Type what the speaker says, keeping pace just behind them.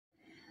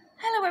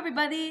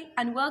everybody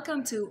and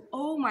welcome to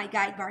Oh My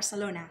Guide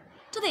Barcelona.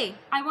 Today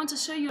I want to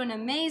show you an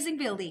amazing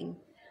building.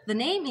 The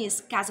name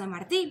is Casa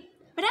Martí,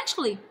 but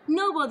actually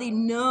nobody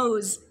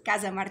knows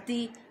Casa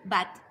Martí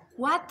but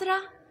Quatre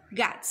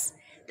Gats.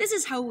 This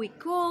is how we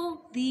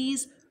call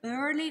this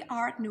early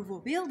Art Nouveau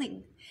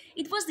building.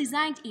 It was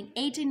designed in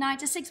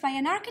 1896 by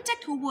an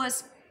architect who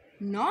was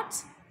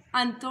not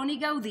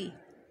Antoni Gaudí,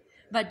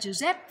 but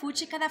Josep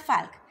Puig i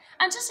Cadafalch.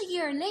 And just a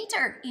year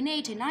later, in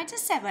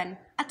 1897,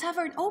 a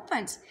tavern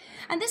opened.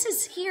 And this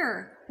is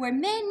here where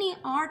many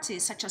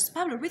artists, such as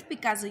Pablo Ruiz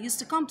Picasso, used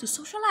to come to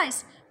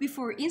socialize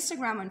before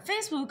Instagram and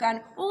Facebook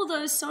and all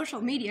those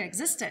social media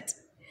existed.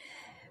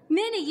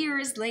 Many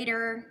years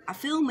later, a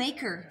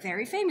filmmaker,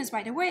 very famous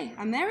by the way,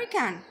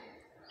 American,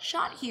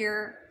 shot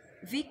here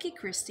Vicky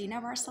Cristina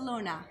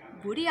Barcelona,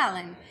 Woody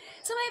Allen.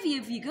 So maybe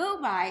if you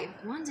go by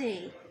one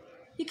day,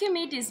 you can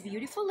meet this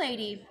beautiful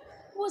lady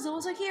who was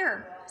also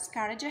here,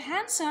 Scarlett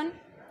Johansson,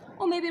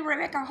 or maybe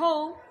Rebecca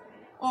Hall,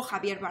 or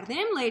Javier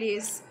Bardem,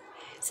 ladies.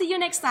 See you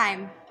next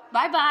time.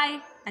 Bye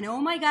bye, and oh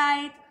my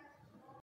guide.